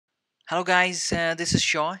Hello guys, this is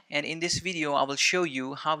Shaw, and in this video I will show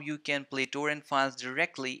you how you can play torrent files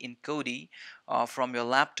directly in Kodi from your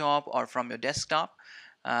laptop or from your desktop.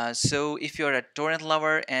 So if you're a torrent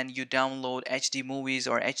lover and you download HD movies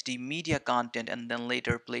or HD media content and then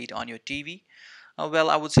later play it on your TV, well,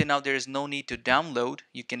 I would say now there is no need to download.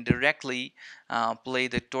 You can directly play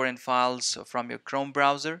the torrent files from your Chrome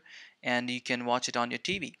browser and you can watch it on your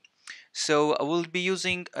TV. So we'll be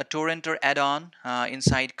using a Torrenter add-on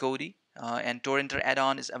inside Kodi, and Torrenter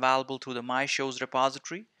add-on is available through the My Shows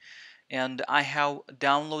repository. And I have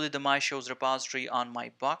downloaded the My Shows repository on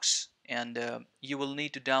my box, and you will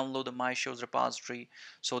need to download the My Shows repository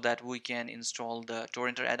so that we can install the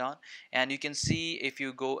Torrenter add-on. And you can see if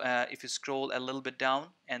you scroll a little bit down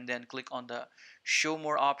and then click on the Show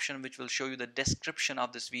More option, which will show you the description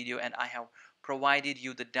of this video, and I have provided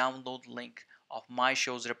you the download link of My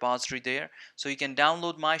Shows repository there, so you can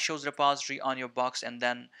download My Shows repository on your box, and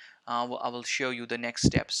then I will show you the next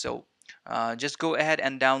steps. So just go ahead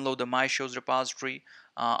and download the My Shows repository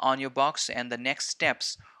on your box, and the next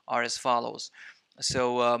steps are as follows.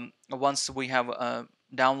 So once we have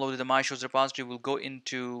downloaded the My Shows repository, we'll go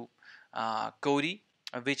into Kodi,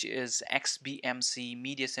 which is XBMC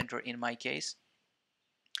Media Center in my case.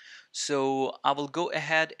 So I will go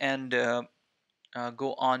ahead and go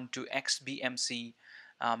on to XBMC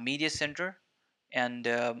Media Center, and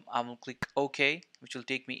I will click OK, which will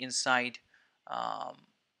take me inside.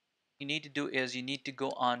 You need to do is you need to go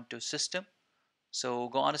on to system. So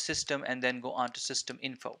go on to system and then go on to system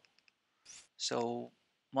info. So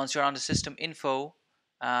once you're on the system info,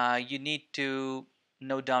 you need to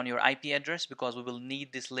note down your IP address because we will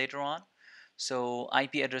need this later on. So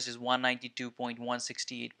IP address is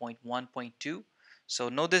 192.168.1.2. So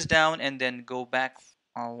note this down and then go back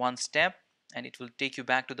one step, and it will take you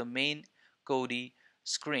back to the main Kodi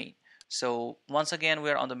screen. So once again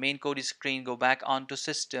we're on the main Kodi screen, go back onto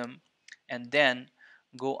system and then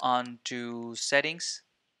go on to settings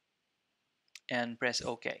and press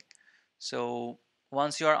OK. So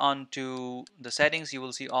once you are on to the settings, you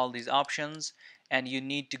will see all these options, and you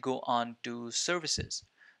need to go on to services.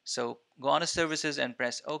 So go on to services and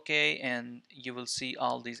press OK, and you will see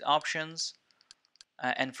all these options.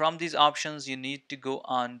 And from these options, you need to go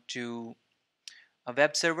on to a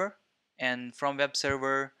web server, and from web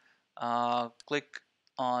server, click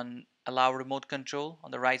on allow remote control. On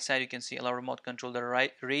the right side, you can see allow remote control. The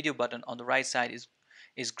right radio button on the right side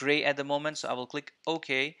is gray at the moment, so I will click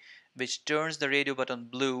OK, which turns the radio button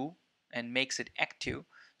blue and makes it active.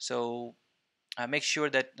 So make sure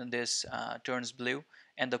that this turns blue,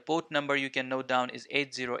 and the port number you can note down is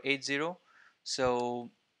 8080. So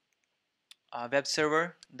web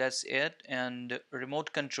server, that's it. And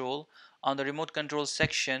remote control, on the remote control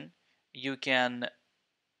section you can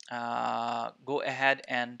go ahead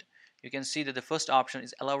and you can see that the first option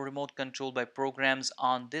is allow remote control by programs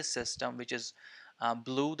on this system, which is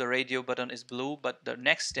blue. The radio button is blue, but the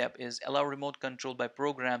next step is allow remote control by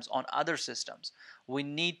programs on other systems. We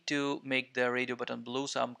need to make the radio button blue,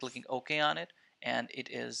 so I'm clicking OK on it, and it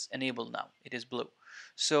is enabled now. It is blue.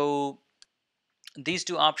 So these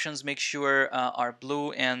two options make sure are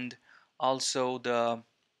blue, and also the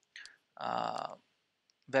uh,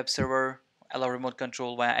 web server allow remote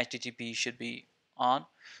control via HTTP should be on.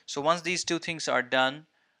 So once these two things are done,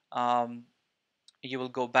 um, you will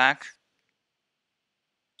go back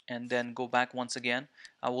and then go back once again.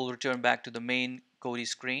 I will return back to the main Kodi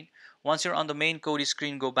screen. Once you're on the main Kodi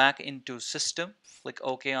screen, go back into system, click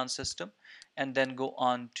OK on system, and then go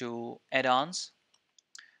on to add-ons.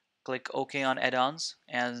 Click OK on add-ons,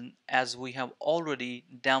 and as we have already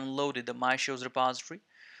downloaded the My Shows repository,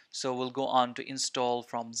 so we'll go on to install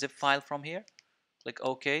from zip file from here. Click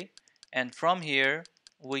OK, and from here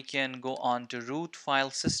we can go on to root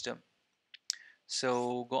file system.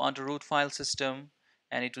 So go on to root file system,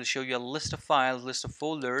 and it will show you a list of files, list of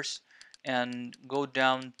folders, and go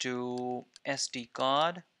down to SD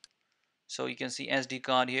card. So you can see SD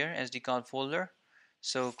card here, SD card folder.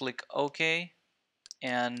 So click OK,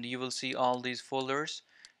 and you will see all these folders,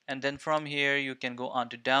 and then from here you can go on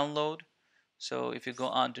to download. So if you go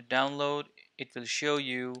on to download, it will show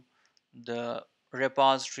you the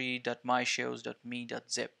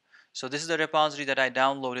repository.myshows.me.zip. So this is the repository that I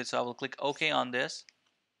downloaded, so I will click OK on this,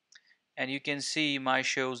 and you can see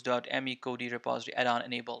myshows.me Kodi repository add-on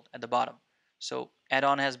enabled at the bottom. So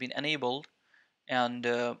add-on has been enabled, and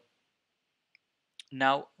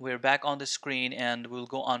now we're back on the screen, and we'll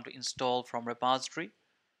go on to install from repository.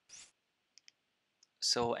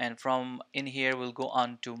 So, and from in here we'll go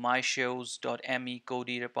on to myshows.me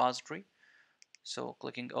Kodi repository. So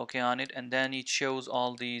clicking OK on it, and then it shows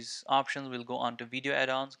all these options. We'll go on to video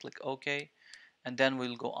add-ons, click OK, and then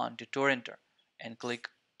we'll go on to Torrenter and click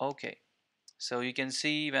OK. So you can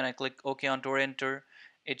see when I click OK on Torrenter,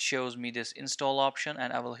 it shows me this install option,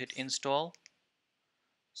 and I will hit install.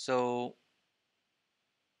 So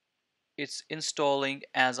it's installing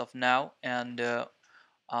as of now, and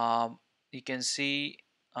you can see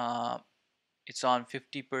uh, it's on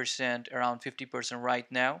 50%, around 50% right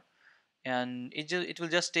now, and it will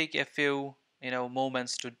just take a few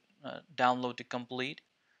moments to download to complete.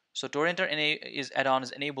 So Torrenter is add-on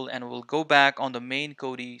is enabled, and we'll go back on the main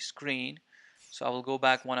Kodi screen. So I will go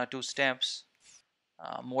back one or two steps,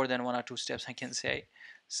 more than one or two steps I can say.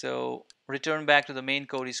 So return back to the main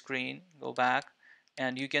Kodi screen, go back,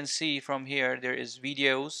 and you can see from here there is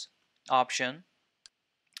videos option,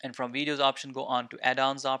 and from videos option go on to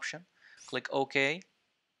add-ons option, click OK,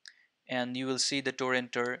 and you will see the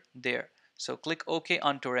Torrenter there. So click OK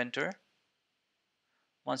on Torrenter.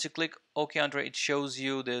 Once you click OK on Torrenter, it shows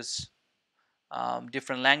you this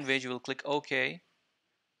different language. You will click OK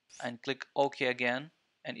and click OK again,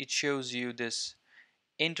 and it shows you this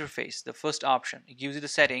interface. The first option, it gives you the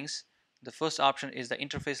settings. The first option is the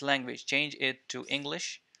interface language. Change it to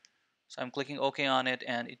English. So I'm clicking OK on it,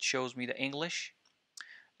 and it shows me the English,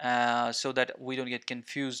 so that we don't get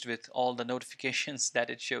confused with all the notifications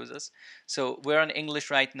that it shows us. So we're on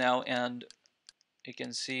English right now, and you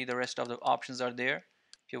can see the rest of the options are there.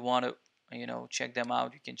 If you want to check them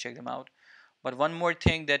out, you can check them out. But one more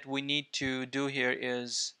thing that we need to do here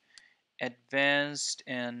is advanced,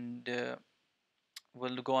 and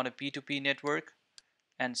we'll go on a P2P network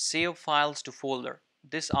and save files to folder.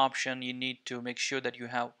 This option, you need to make sure that you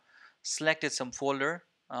have selected some folder,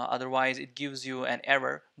 otherwise it gives you an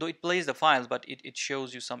error, though it plays the files, but it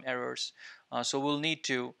shows you some errors. So we'll need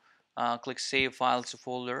to click save files to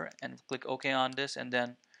folder and click OK on this, and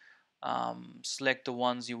then select the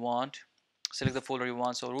ones you want, select the folder you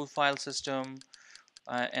want. So root file system,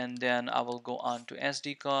 and then I will go on to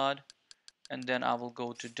SD card, and then I will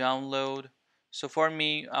go to download. So for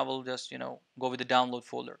me, I will just go with the download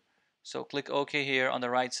folder. So click OK here on the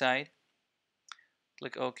right side,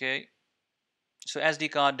 click OK. So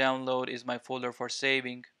SD card download is my folder for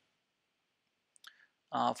saving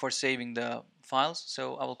the files.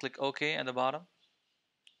 So I will click OK at the bottom.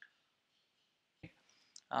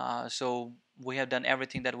 So we have done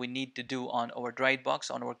everything that we need to do on our DroidBOX,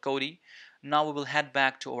 on our Kodi. Now we will head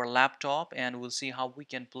back to our laptop, and we'll see how we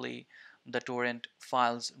can play the torrent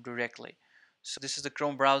files directly. So this is the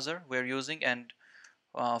Chrome browser we're using, and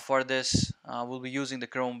for this we'll be using the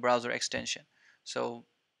Chrome browser extension. So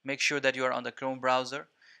make sure that you are on the Chrome browser,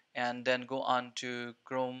 and then go on to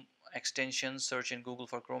Chrome extensions, search in Google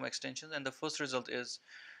for Chrome extensions, and the first result is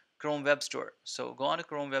Chrome Web Store. So go on to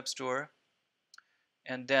Chrome Web Store,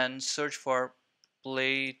 and then search for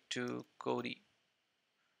Play to Kodi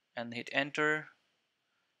and hit enter.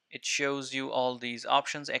 It shows you all these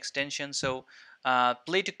options, extensions. So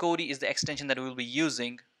Play to Kodi is the extension that we'll be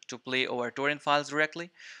using to play our torrent files directly.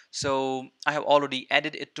 So I have already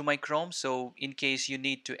added it to my Chrome, so in case you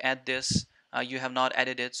need to add this, you have not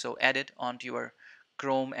added it, so add it onto your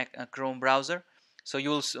Chrome browser. So you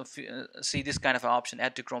will see this kind of an option,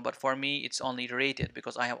 add to Chrome, but for me it's only rated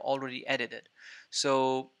because I have already added it.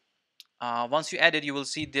 So once you add it, you will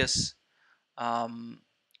see this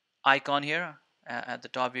icon here at the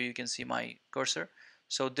top here. You can see my cursor.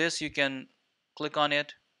 So this, you can click on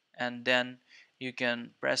it, and then you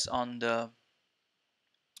can press on the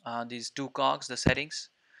these two cogs, the settings.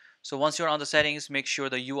 So once you're on the settings, make sure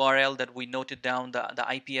the URL that we noted down, the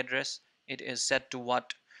IP address, it is set to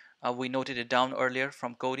what we noted it down earlier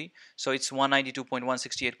from Kodi. So it's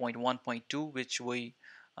 192.168.1.2, which we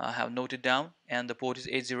have noted down, and the port is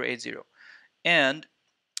 8080. And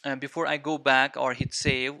before I go back or hit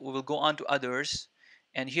save, we will go on to others,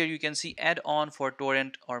 and here you can see add-on for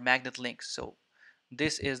torrent or magnet links. So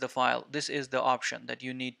this is the file, this is the option that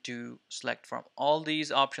you need to select from all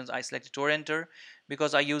these options. I selected Torrenter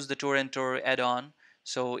because I use the Torrenter add-on,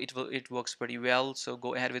 so it works pretty well. So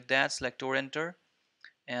go ahead with that, select Torrenter,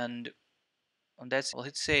 and that's, I'll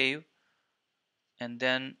hit save, and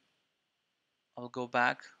then I'll go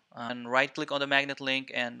back and right click on the magnet link,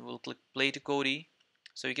 and we'll click play to Kodi.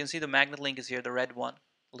 So you can see the magnet link is here, the red one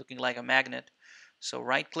looking like a magnet. So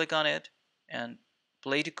right click on it and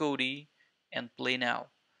play to Kodi and play now.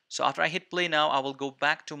 So after I hit play now, I will go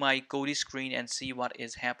back to my Kodi screen and see what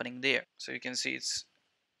is happening there. So you can see it's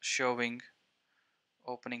showing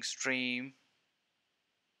opening stream.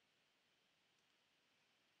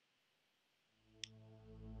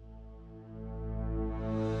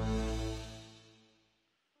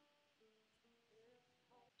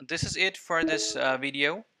 this is it for this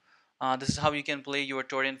video. This is how you can play your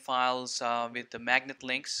torrent files with the magnet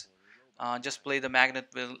links. Just play the magnet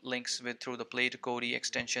links through the play to Kodi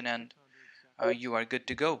extension, and you are good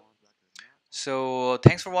to go. So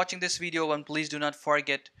thanks for watching this video, and please do not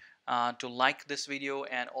forget to like this video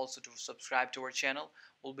and also to subscribe to our channel.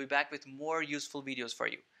 We'll be back with more useful videos for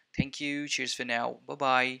you. Thank you. Cheers for now. Bye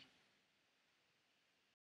bye.